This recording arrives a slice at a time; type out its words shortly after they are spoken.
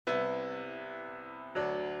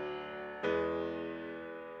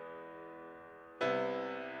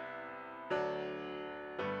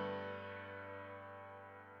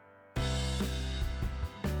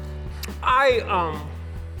I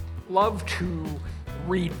love to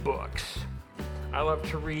read books. I love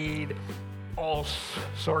to read all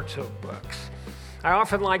sorts of books. I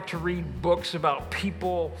often like to read books about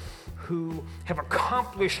people who have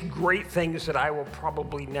accomplished great things that I will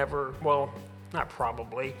probably never, well, not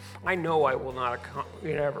probably, I know I will not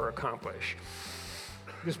never accomplish.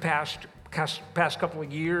 This past couple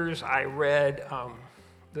of years, I read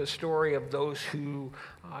the story of those who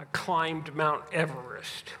climbed Mount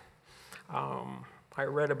Everest. I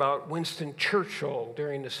read about Winston Churchill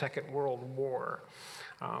during the Second World War.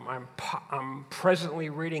 I'm presently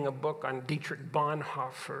reading a book on Dietrich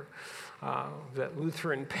Bonhoeffer, that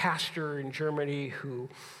Lutheran pastor in Germany who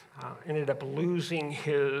ended up losing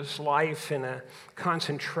his life in a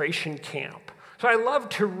concentration camp. So I love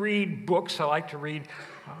to read books. I like to read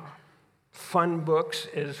fun books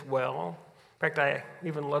as well. In fact, I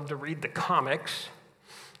even love to read the comics.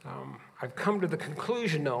 I've come to the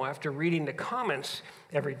conclusion, though, after reading the comments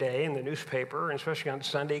every day in the newspaper, and especially on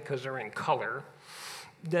Sunday because they're in color,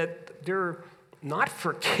 that they're not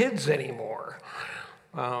for kids anymore.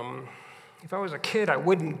 If I was a kid, I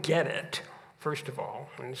wouldn't get it, first of all.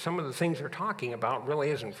 And some of the things they're talking about really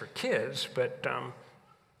isn't for kids, but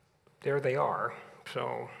there they are.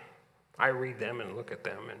 So I read them and look at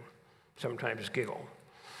them and sometimes giggle.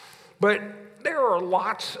 But there are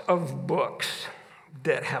lots of books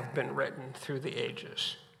that have been written through the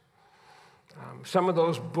ages. Some of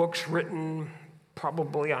those books written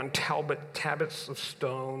probably on tablets of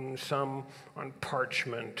stone, some on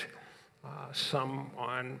parchment, some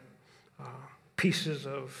on pieces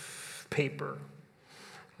of paper.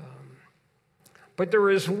 But there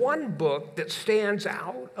is one book that stands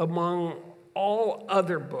out among all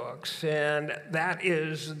other books, and that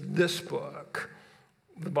is this book,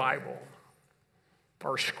 the Bible,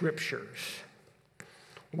 our scriptures.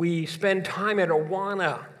 We spend time at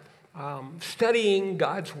Awana studying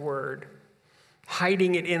God's word,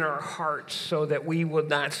 hiding it in our hearts so that we will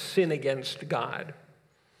not sin against God.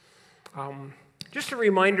 Just a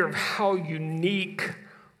reminder of how unique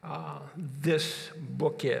this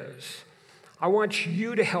book is. I want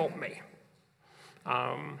you to help me.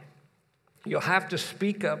 You'll have to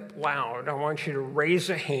speak up loud. I want you to raise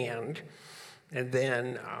a hand and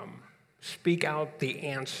then speak out the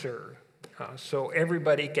answer so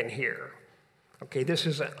everybody can hear. Okay, this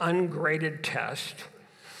is an ungraded test.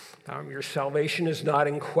 Your salvation is not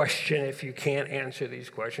in question if you can't answer these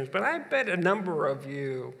questions, but I bet a number of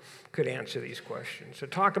you could answer these questions. So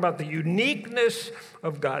talk about the uniqueness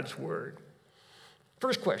of God's word.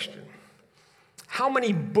 First question, how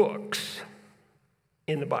many books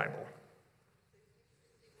in the Bible?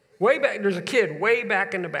 Way back, there's a kid way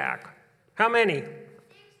back in the back. How many? 66.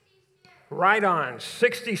 Right on,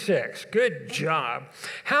 66. Good job.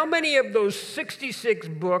 How many of those 66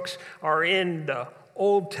 books are in the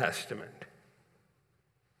Old Testament?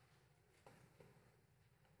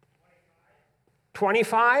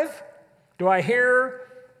 25? Do I hear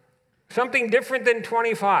something different than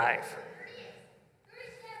 25?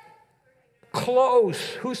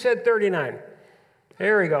 Close. Who said 39?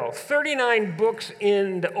 There we go. 39 books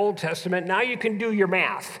in the Old Testament. Now you can do your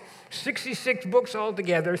math. 66 books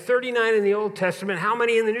altogether, 39 in the Old Testament. How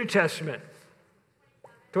many in the New Testament?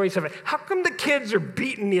 27. How come the kids are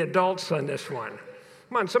beating the adults on this one?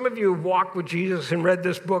 Come on, some of you have walked with Jesus and read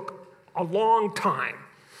this book a long time.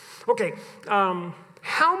 Okay,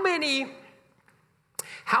 how many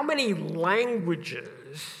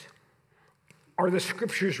languages are the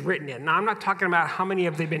scriptures written in? Now, I'm not talking about how many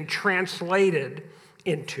have they been translated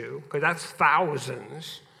into, because that's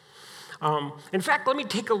thousands. In fact, let me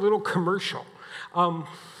take a little commercial.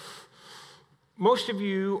 Most of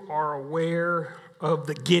you are aware of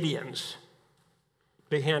the Gideons.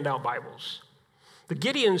 They hand out Bibles. The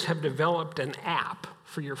Gideons have developed an app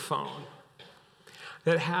for your phone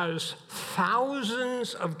that has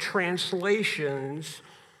thousands of translations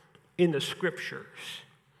in the scriptures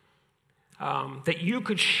that you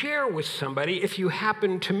could share with somebody if you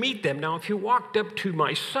happen to meet them. Now, if you walked up to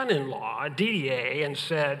my son-in-law, Didier, and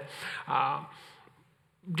said,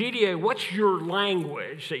 Didier, what's your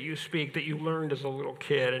language that you speak that you learned as a little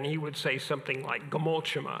kid? And he would say something like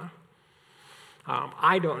Gamolchima.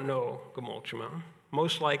 I don't know Gamolchima.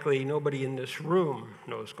 Most likely nobody in this room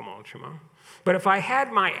knows Gamolchima. But if I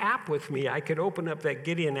had my app with me, I could open up that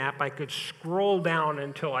Gideon app. I could scroll down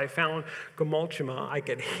until I found Gamolchima. I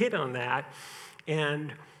could hit on that,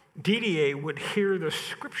 and Didier would hear the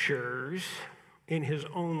scriptures in his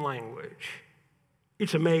own language.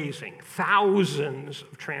 It's amazing. Thousands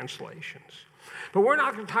of translations. But we're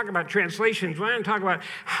not going to talk about translations. We're going to talk about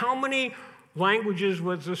how many languages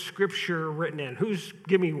was the scripture written in.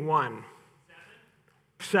 Give me one?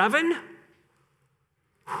 7?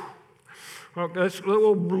 Well,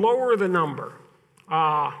 we'll lower the number.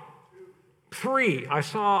 3. I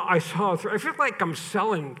saw 3. I feel like I'm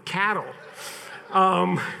selling cattle.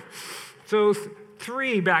 So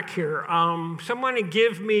 3 back here. Someone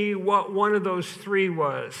give me what one of those 3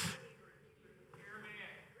 was.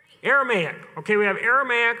 Aramaic. Okay, we have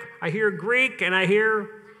Aramaic. I hear Greek, and I hear,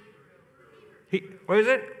 what is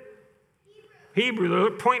it? Hebrew.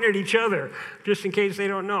 They're pointing at each other, just in case they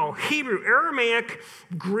don't know. Hebrew, Aramaic,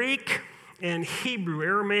 Greek, and Hebrew.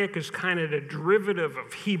 Aramaic is kind of the derivative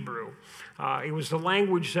of Hebrew. It was the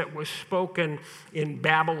language that was spoken in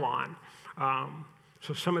Babylon.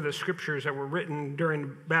 So some of the scriptures that were written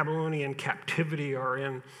during Babylonian captivity are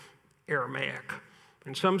in Aramaic.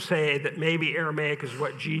 And some say that maybe Aramaic is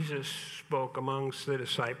what Jesus spoke amongst the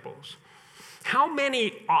disciples. How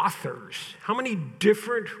many authors, how many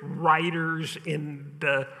different writers in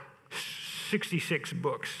the 66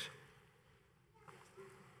 books?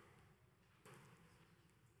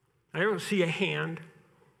 I don't see a hand.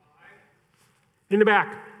 In the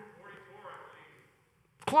back.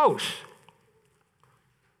 Close.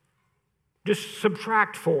 Just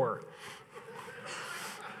subtract 4.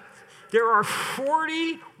 There are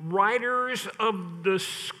 40 writers of the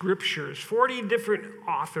scriptures, 40 different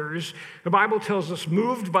authors, the Bible tells us,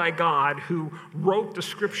 moved by God, who wrote the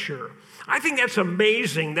scripture. I think that's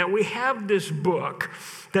amazing that we have this book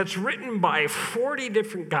that's written by 40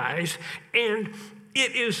 different guys, and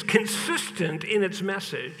it is consistent in its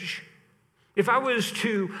message. If I was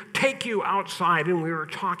to take you outside, and we were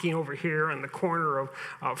talking over here in the corner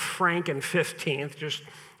of Frank and 15th, just,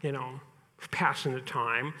 passing the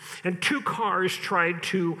time, and 2 cars tried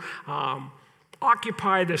to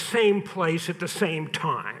occupy the same place at the same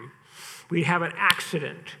time, we'd have an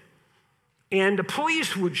accident. And the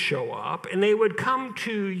police would show up, and they would come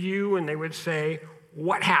to you, and they would say,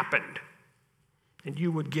 "What happened?" And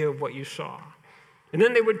you would give what you saw. And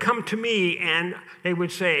then they would come to me, and they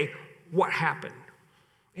would say, "What happened?"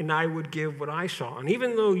 And I would give what I saw. And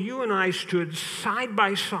even though you and I stood side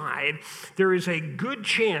by side, there is a good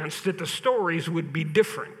chance that the stories would be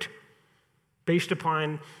different based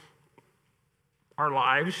upon our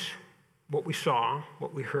lives, what we saw,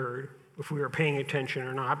 what we heard, if we were paying attention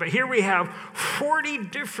or not. But here we have 40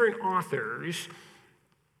 different authors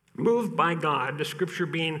moved by God, the scripture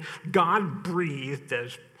being God-breathed,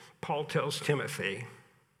 as Paul tells Timothy.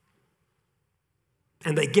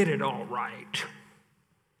 And they get it all right.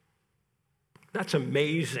 That's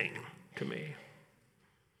amazing to me.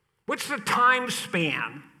 What's the time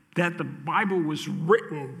span that the Bible was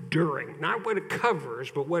written during? Not what it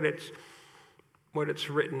covers, but what it's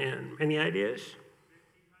written in. Any ideas?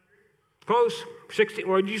 Close. 16.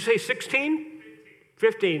 What did you say, 16?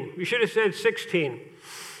 15. You should have said 16.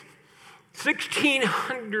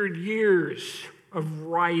 1,600 years of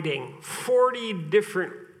writing, 40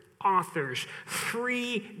 different authors,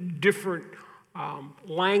 3 different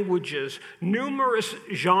languages, numerous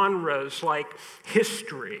genres like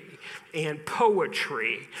history and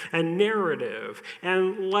poetry and narrative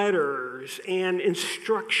and letters and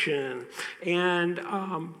instruction and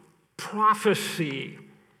prophecy,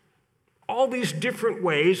 all these different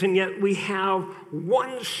ways, and yet we have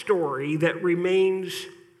one story that remains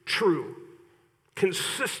true,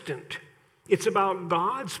 consistent. It's about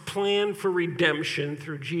God's plan for redemption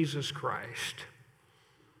through Jesus Christ.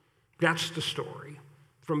 That's the story,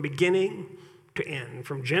 from beginning to end,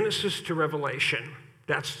 from Genesis to Revelation.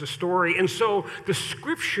 That's the story. And so the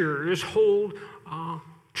scriptures hold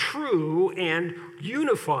true and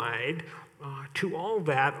unified to all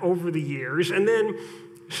that over the years. And then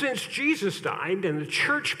since Jesus died and the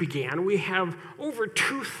church began, we have over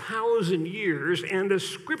 2,000 years, and the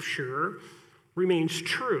scripture remains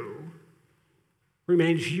true,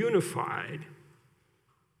 remains unified,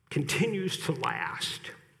 continues to last.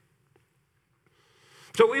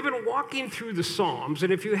 So we've been walking through the Psalms,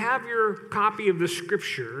 and if you have your copy of the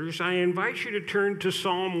scriptures, I invite you to turn to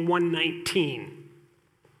Psalm 119.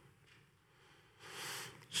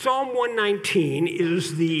 Psalm 119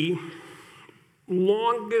 is the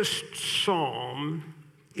longest psalm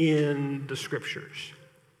in the scriptures.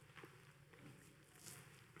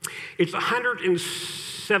 It's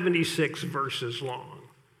 176 verses long.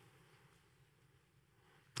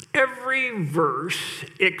 Every verse,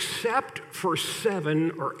 except for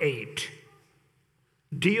 7 or 8,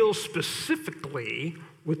 deals specifically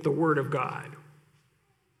with the Word of God.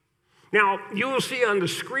 Now, you will see on the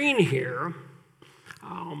screen here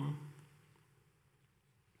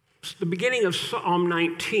the beginning of Psalm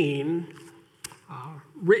 19,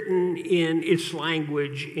 written in its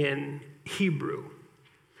language in Hebrew.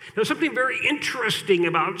 Now, something very interesting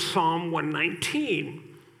about Psalm 119.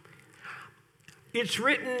 It's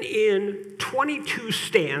written in 22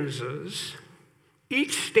 stanzas,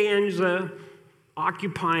 each stanza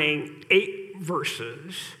occupying 8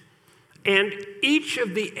 verses, and each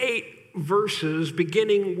of the 8 verses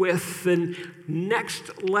beginning with the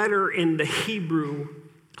next letter in the Hebrew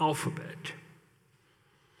alphabet.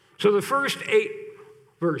 So the first 8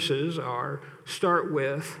 verses start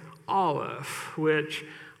with Aleph, which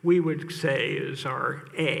we would say is our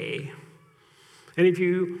A. And if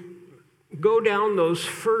you go down those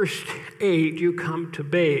first 8, you come to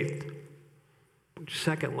Beth,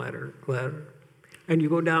 second letter, and you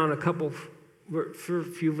go down a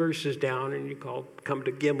few verses down, and you come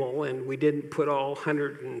to Gimel, and we didn't put all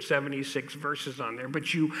 176 verses on there,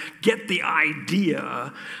 but you get the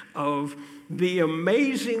idea of the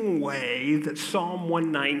amazing way that Psalm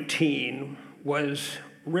 119 was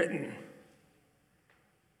written.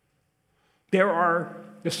 The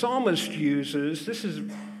psalmist uses,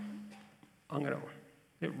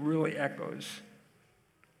 it really echoes.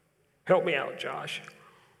 Help me out, Josh.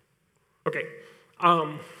 Okay.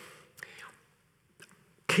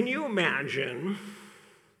 Can you imagine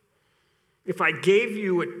if I gave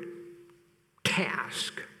you a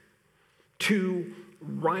task to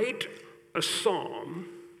write a psalm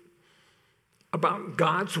about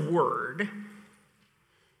God's word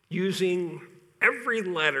using every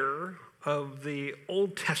letter of the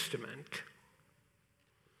Old Testament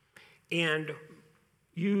and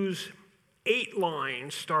use 8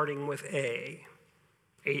 lines starting with A,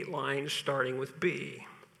 8 lines starting with B,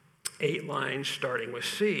 8 lines starting with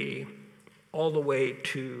C, all the way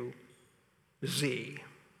to Z.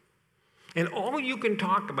 And all you can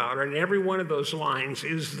talk about in every one of those lines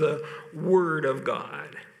is the Word of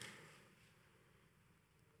God.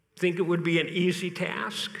 Think it would be an easy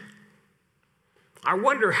task? I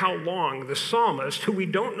wonder how long the psalmist, who we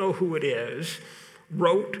don't know who it is,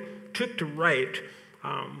 took to write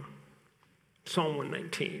Psalm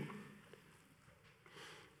 119.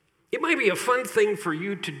 It might be a fun thing for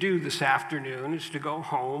you to do this afternoon is to go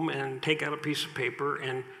home and take out a piece of paper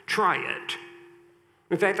and try it.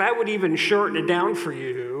 In fact, I would even shorten it down for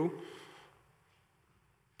you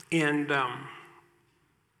and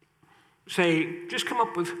say, just come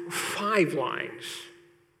up with 5 lines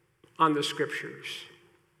on the scriptures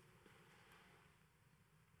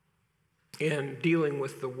and dealing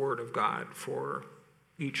with the Word of God for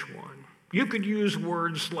each one. You could use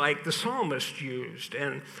words like the psalmist used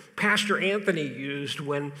and Pastor Anthony used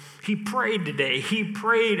when he prayed today. He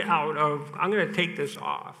prayed out of, I'm going to take this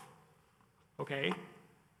off, okay?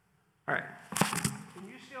 All right. Can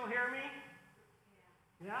you still hear me?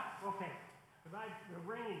 Yeah? Okay. The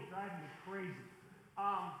rain is driving me crazy.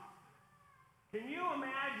 Can you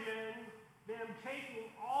imagine them taking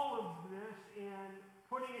all of this and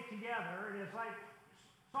putting it together? And it's like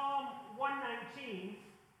Psalm 119.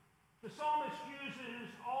 The psalmist uses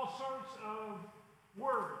all sorts of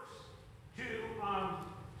words to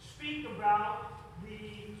speak about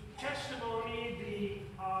the testimony,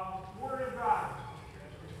 the Word of God.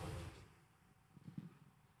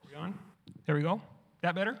 Are we on? There we go.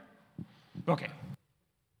 That better? Okay.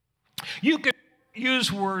 You could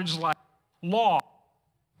use words like law,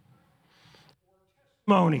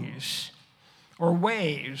 testimonies, or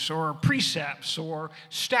ways, or precepts, or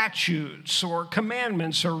statutes, or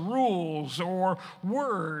commandments, or rules, or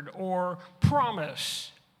word, or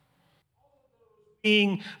promise,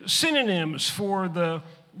 being synonyms for the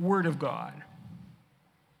Word of God.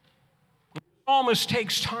 The psalmist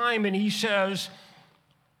takes time and he says,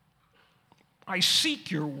 I seek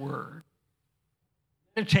your word.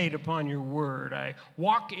 Meditate upon your word. I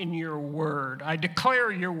walk in your word. I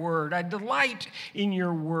declare your word. I delight in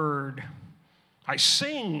your word. I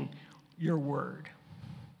sing your word.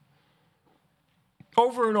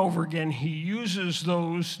 Over and over again, he uses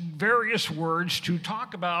those various words to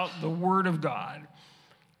talk about the Word of God.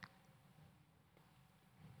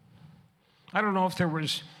 I don't know if there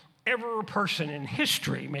was ever a person in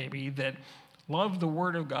history, maybe, that loved the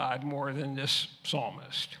Word of God more than this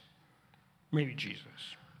psalmist. Maybe Jesus.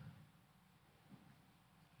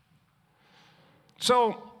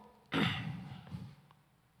 So,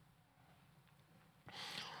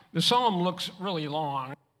 the psalm looks really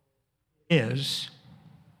long. It is.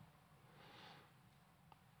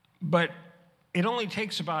 But it only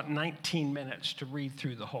takes about 19 minutes to read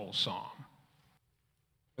through the whole psalm.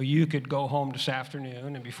 You could go home this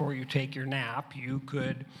afternoon, and before you take your nap, you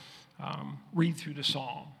could read through the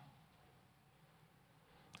psalm.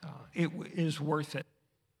 It is worth it.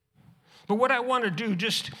 But what I want to do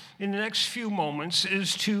just in the next few moments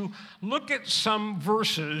is to look at some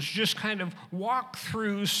verses, just kind of walk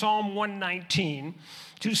through Psalm 119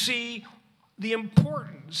 to see the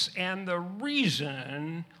importance and the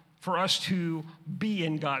reason for us to be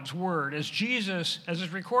in God's Word. As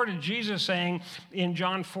is recorded, Jesus saying in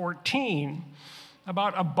John 14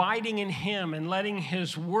 about abiding in Him and letting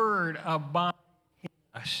His Word abide in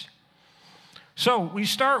us. So we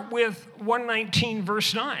start with 119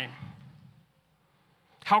 verse 9.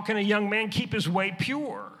 How can a young man keep his way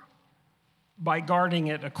pure? By guarding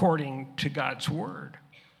it according to God's Word.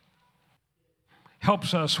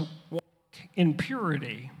 Helps us walk in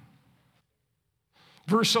purity.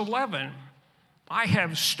 Verse 11, I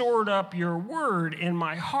have stored up your word in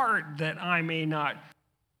my heart that I may not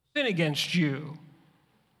sin against you.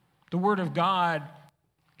 The Word of God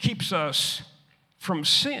keeps us from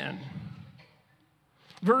sin.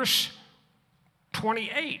 Verse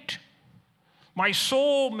 28, my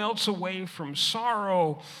soul melts away from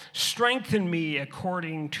sorrow. Strengthen me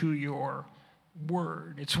according to your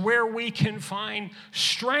word. It's where we can find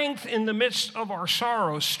strength in the midst of our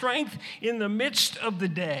sorrow, strength in the midst of the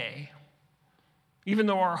day. Even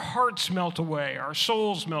though our hearts melt away, our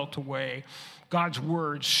souls melt away, God's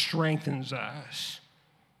word strengthens us.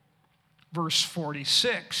 Verse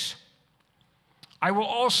 46, I will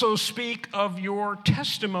also speak of your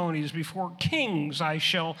testimonies before kings. I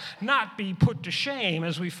shall not be put to shame.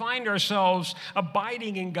 As we find ourselves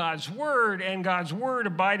abiding in God's word and God's word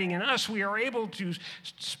abiding in us, we are able to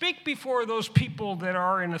speak before those people that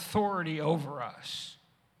are in authority over us.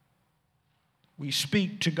 We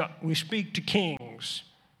speak to God, we speak to kings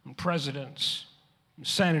and presidents and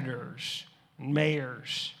senators and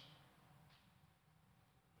mayors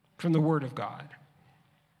from the Word of God.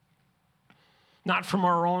 Not from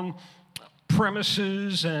our own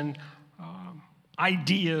premises and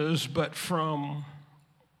ideas, but from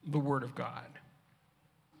the Word of God.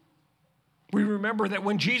 We remember that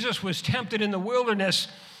when Jesus was tempted in the wilderness,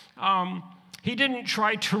 he didn't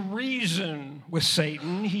try to reason with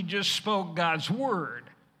Satan. He just spoke God's word,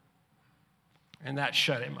 and that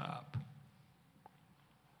shut him up.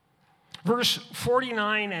 Verse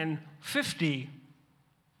 49 and 50,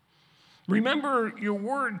 remember your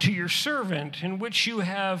word to your servant, in which you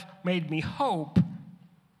have made me hope.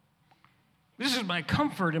 This is my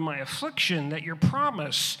comfort in my affliction, that your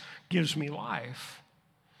promise gives me life.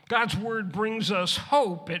 God's word brings us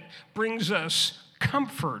hope. It brings us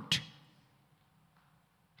comfort.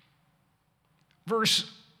 Verse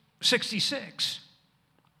 66,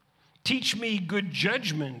 teach me good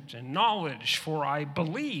judgment and knowledge, for I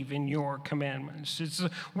believe in your commandments. It's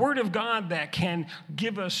the word of God that can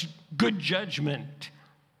give us good judgment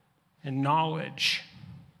and knowledge.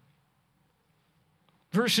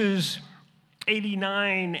 Verses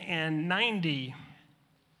 89 and 90,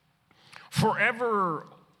 forever,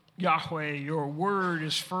 Yahweh, your word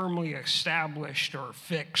is firmly established or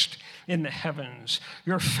fixed in the heavens.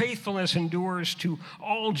 Your faithfulness endures to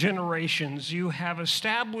all generations. You have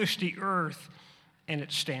established the earth, and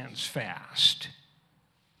it stands fast.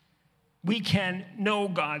 We can know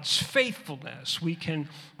God's faithfulness. We can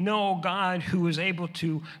know God who is able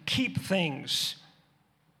to keep things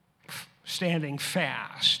standing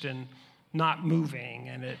fast and not moving,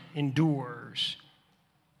 and it endures.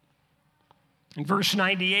 In verse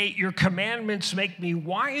 98, your commandments make me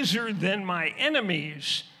wiser than my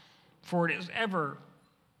enemies, for it is ever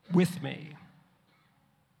with me.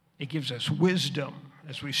 It gives us wisdom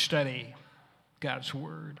as we study God's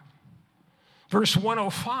word. Verse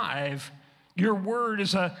 105, your word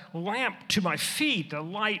is a lamp to my feet, a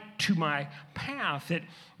light to my path. It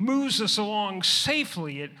moves us along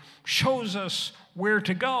safely. It shows us where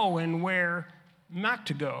to go and where not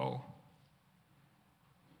to go.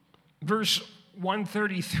 Verse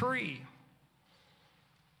 133,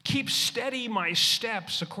 keep steady my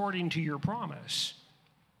steps according to your promise.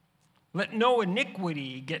 Let no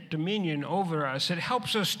iniquity get dominion over us. It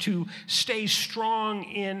helps us to stay strong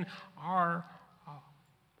in our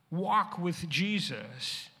walk with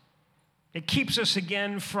Jesus. It keeps us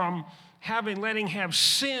again from letting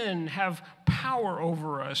sin have power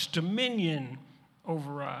over us, dominion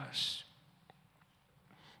over us.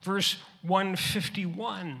 Verse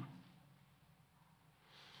 151,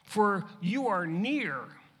 for you are near,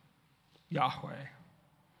 Yahweh,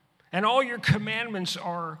 and all your commandments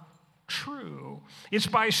are true. It's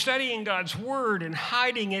by studying God's word and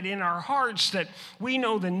hiding it in our hearts that we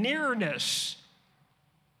know the nearness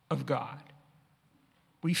of God.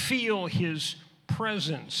 We feel his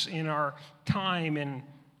presence in our time in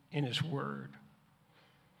his word.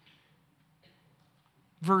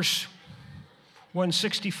 Verse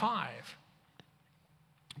 165,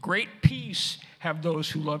 Great peace have those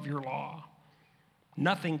who love your law.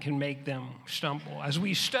 Nothing can make them stumble. As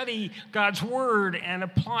we study God's word and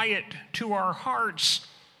apply it to our hearts,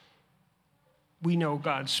 we know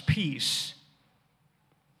God's peace.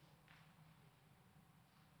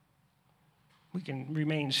 We can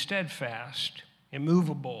remain steadfast,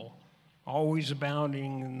 immovable, always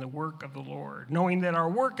abounding in the work of the Lord, knowing that our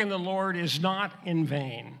work in the Lord is not in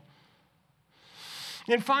vain.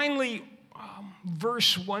 And finally,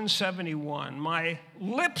 verse 171, my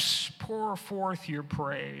lips pour forth your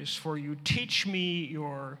praise, for you teach me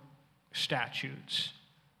your statutes.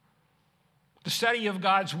 The study of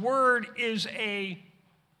God's word is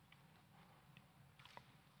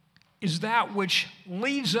that which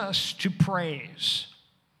leads us to praise.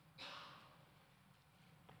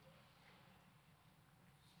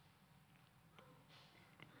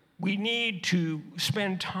 We need to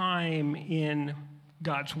spend time in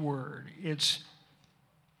God's word. It's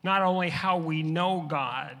not only how we know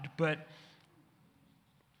God, but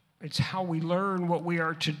it's how we learn what we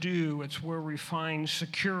are to do. It's where we find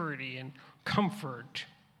security and comfort.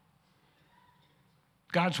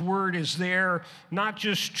 God's word is there not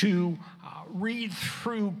just to read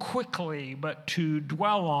through quickly, but to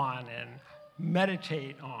dwell on and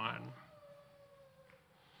meditate on.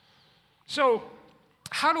 So,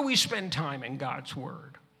 how do we spend time in God's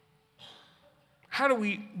word? How do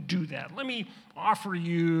we do that? Let me offer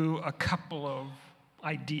you a couple of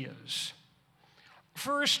ideas.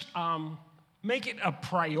 First, make it a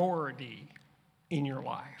priority in your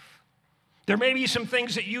life. There may be some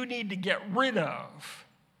things that you need to get rid of.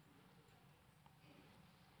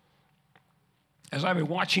 As I've been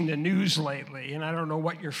watching the news lately, and I don't know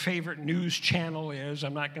what your favorite news channel is,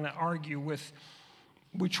 I'm not going to argue with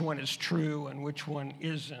which one is true and which one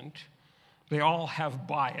isn't. They all have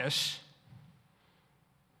bias.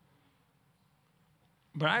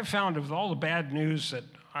 But I've found of all the bad news that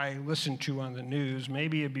I listen to on the news,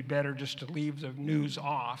 maybe it'd be better just to leave the news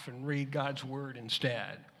off and read God's word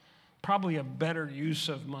instead. Probably a better use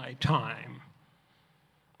of my time.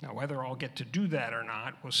 Now, whether I'll get to do that or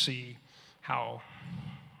not, we'll see how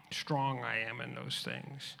strong I am in those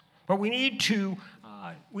things. But we need to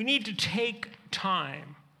take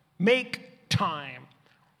time, make time.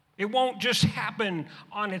 It won't just happen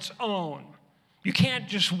on its own. You can't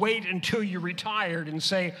just wait until you're retired and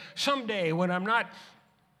say, someday when I'm not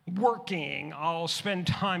working, I'll spend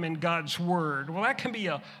time in God's word. Well, that can be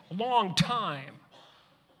a long time.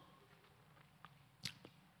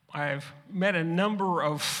 I've met a number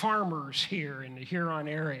of farmers here in the Huron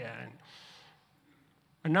area, and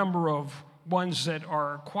a number of ones that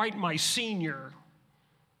are quite my senior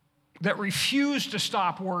that refuse to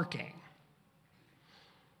stop working.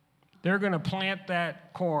 They're going to plant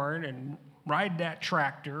that corn and ride that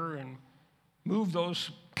tractor and move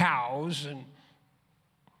those cows, and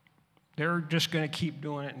they're just going to keep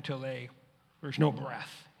doing it until there's no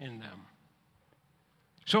breath in them.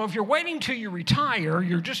 So if you're waiting till you retire,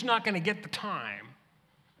 you're just not going to get the time.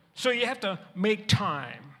 So you have to make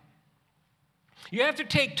time. You have to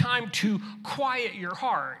take time to quiet your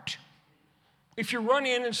heart. If you run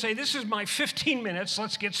in and say, this is my 15 minutes,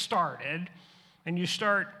 let's get started, and you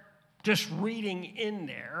start just reading in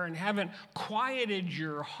there and haven't quieted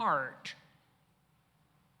your heart,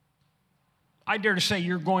 I dare to say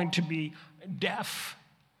you're going to be deaf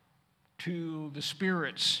to the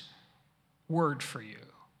Spirit's word for you,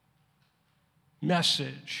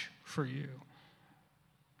 message for you.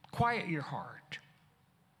 Quiet your heart.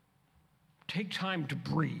 Take time to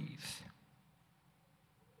breathe.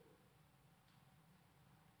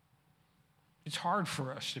 It's hard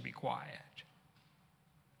for us to be quiet.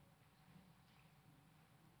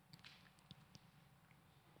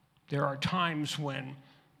 There are times when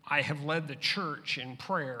I have led the church in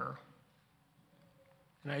prayer,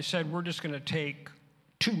 and I said, we're just going to take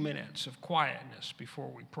 2 minutes of quietness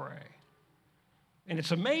before we pray. And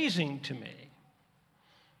it's amazing to me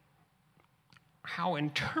how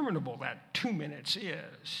interminable that 2 minutes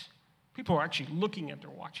is. People are actually looking at their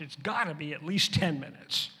watch. It's got to be at least 10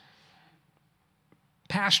 minutes.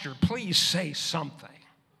 Pastor, please say something.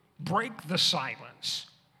 Break the silence.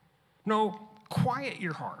 No, quiet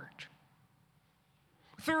your heart.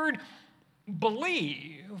 Third,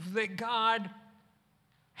 believe that God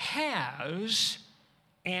has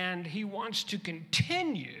and he wants to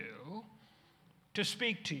continue to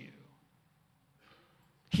speak to you.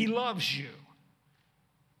 He loves you.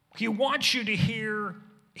 He wants you to hear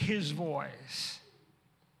his voice.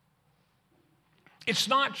 It's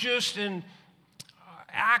not just in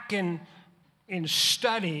act and in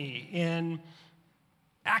study, in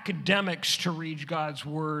academics to read God's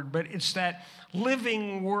word, but it's that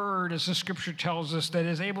living word, as the scripture tells us, that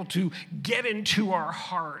is able to get into our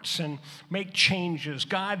hearts and make changes.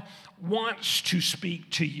 God wants to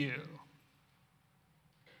speak to you.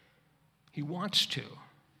 He wants to.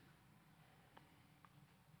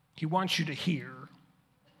 He wants you to hear.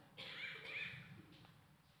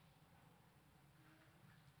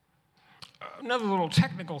 Another little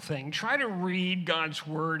technical thing, try to read God's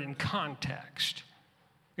word in context.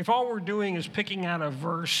 If all we're doing is picking out a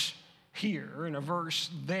verse here and a verse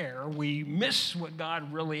there, we miss what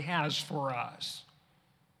God really has for us.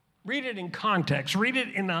 Read it in context. Read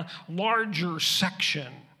it in a larger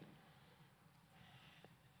section.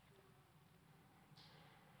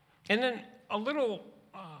 And then a little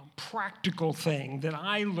practical thing that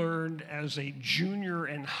I learned as a junior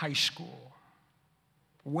in high school,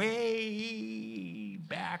 way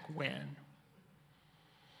back when.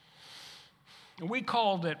 And we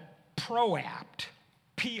called it PROAPT,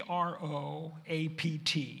 P-R-O-A-P-T,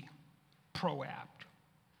 PROAPT.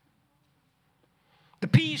 The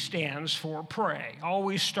P stands for pray.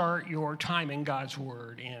 Always start your time in God's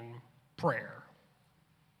word in prayer.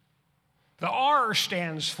 The R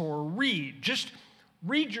stands for read. Just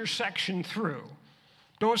read your section through.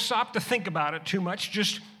 Don't stop to think about it too much.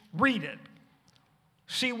 Just read it.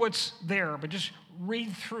 See what's there, but just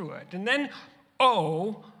read through it. And then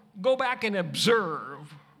O, go back and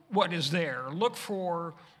observe what is there. Look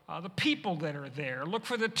for the people that are there. Look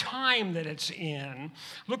for the time that it's in.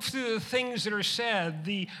 Look through the things that are said,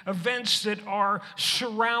 the events that are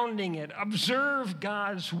surrounding it. Observe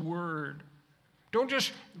God's word. Don't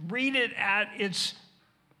just read it at its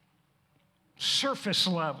surface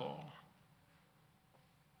level.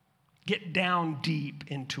 Get down deep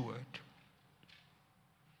into it.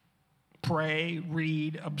 Pray,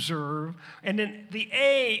 read, observe. And then the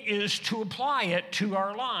A is to apply it to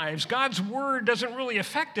our lives. God's word doesn't really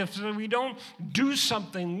affect us if we don't do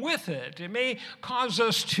something with it. It may cause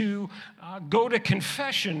us to go to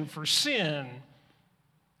confession for sin.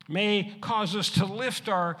 It may cause us to lift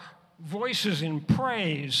our voices in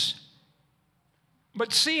praise.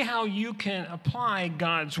 But see how you can apply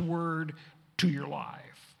God's word to your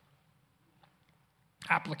life.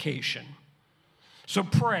 Application. So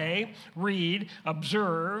pray, read,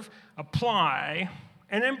 observe, apply,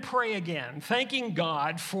 and then pray again, thanking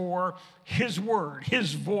God for his word,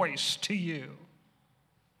 his voice to you.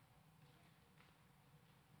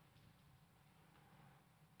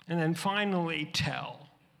 And then finally, tell.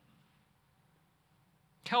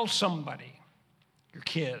 Tell somebody, your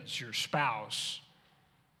kids, your spouse,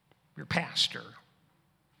 your pastor.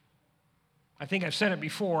 I think I've said it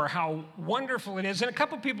before, how wonderful it is. And a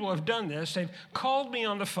couple people have done this. They've called me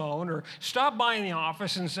on the phone or stopped by in the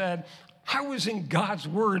office and said, I was in God's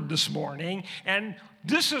word this morning, and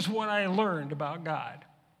this is what I learned about God.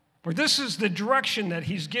 Or this is the direction that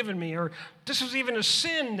he's given me. Or this was even a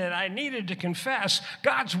sin that I needed to confess.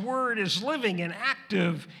 God's word is living and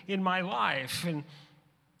active in my life, and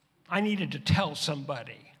I needed to tell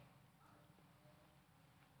somebody.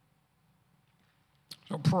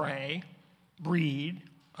 So pray, read,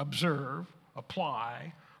 observe,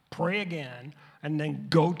 apply, pray again, and then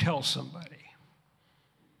go tell somebody.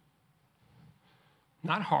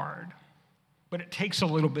 Not hard, but it takes a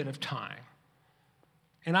little bit of time.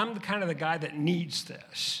 And I'm the guy that needs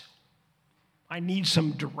this. I need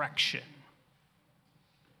some direction.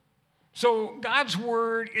 So God's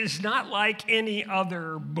word is not like any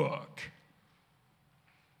other book.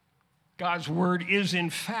 God's word is,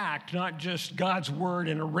 in fact, not just God's word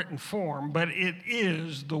in a written form, but it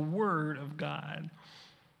is the word of God.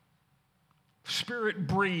 Spirit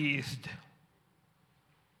breathed.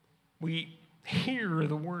 We hear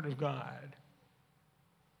the word of God.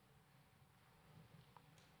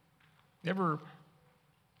 It ever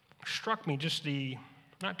struck me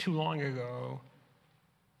not too long ago,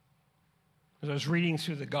 as I was reading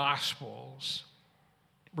through the Gospels,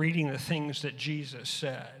 reading the things that Jesus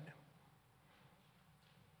said,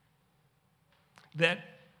 that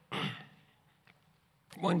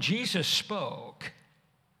when Jesus spoke,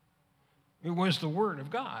 it was the word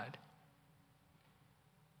of God.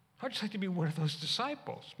 I'd just like to be one of those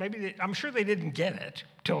disciples. I'm sure they didn't get it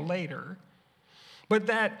till later, but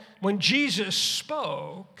that when Jesus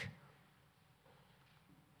spoke,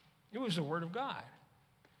 it was the word of God.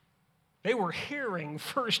 They were hearing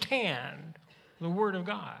firsthand the word of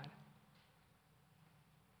God.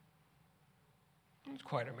 It's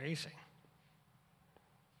quite amazing.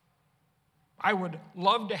 I would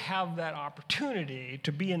love to have that opportunity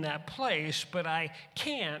to be in that place, but I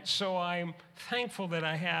can't, so I'm thankful that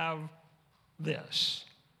I have this.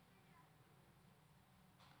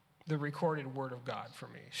 the recorded Word of God for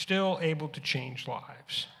me. Still able to change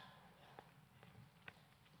lives.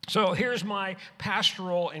 So here's my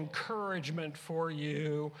pastoral encouragement for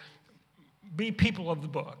you. Be people of the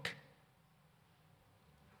book.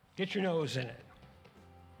 Get your nose in it.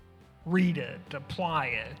 Read it. Apply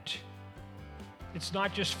it. It's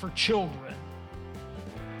not just for children.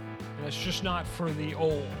 And it's just not for the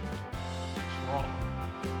old. It's wrong.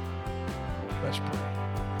 Let's pray.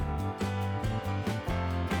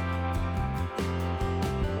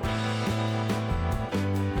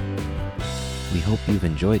 We hope you've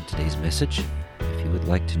enjoyed today's message. If you would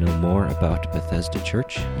like to know more about Bethesda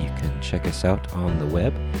Church, you can check us out on the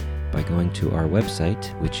web by going to our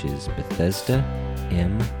website, which is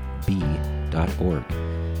BethesdaMB.org.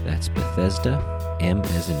 That's Bethesda, M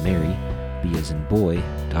as in Mary, B as in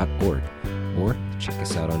boy.org. Or check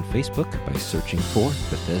us out on Facebook by searching for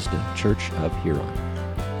Bethesda Church of Huron.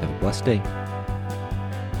 Have a blessed day.